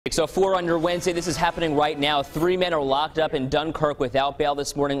So 4 under Wednesday, this is happening right now. 3 men are locked up in Dunkirk without bail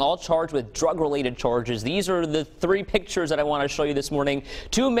this morning, all charged with drug-related charges. These are the 3 pictures that I want to show you this morning.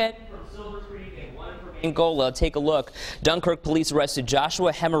 2 men from Silver Creek and 1 from Angola. Take a look. Dunkirk police arrested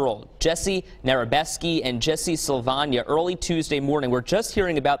Joshua Hemerold, Jesse Narabeski, and Jesse Silvania early Tuesday morning. We're just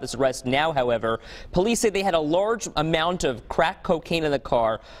hearing about this arrest now, however. Police say they had a large amount of crack cocaine in the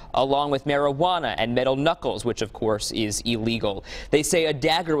car, along with marijuana and metal knuckles, which of course is illegal. They say a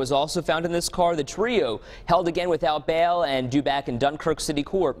dagger was also found in this car. The trio held again without bail and due back in Dunkirk City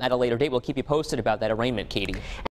Court at a later date. We'll keep you posted about that arraignment, Katie.